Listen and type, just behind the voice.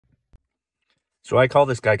So I call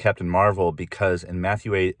this guy Captain Marvel because in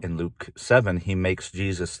Matthew 8 and Luke 7, he makes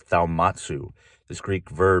Jesus thaumatsu, this Greek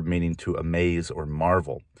verb meaning to amaze or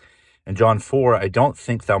marvel. In John 4, I don't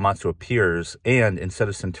think thaumatsu appears, and instead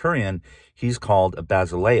of centurion, he's called a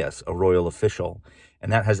basileus, a royal official.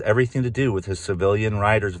 And that has everything to do with his civilian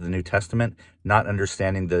writers of the New Testament not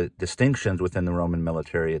understanding the distinctions within the Roman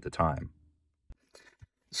military at the time.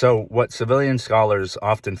 So what civilian scholars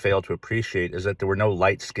often fail to appreciate is that there were no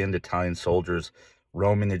light-skinned Italian soldiers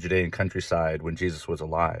roaming the Judean countryside when Jesus was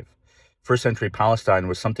alive. First century Palestine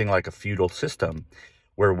was something like a feudal system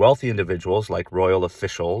where wealthy individuals like royal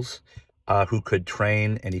officials who could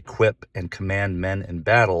train and equip and command men in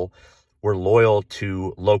battle were loyal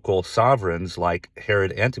to local sovereigns like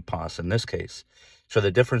Herod Antipas in this case. So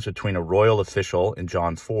the difference between a royal official in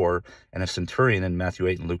John 4 and a centurion in Matthew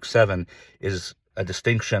 8 and Luke 7 is a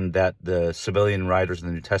distinction that the civilian writers in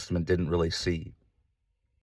the New Testament didn't really see.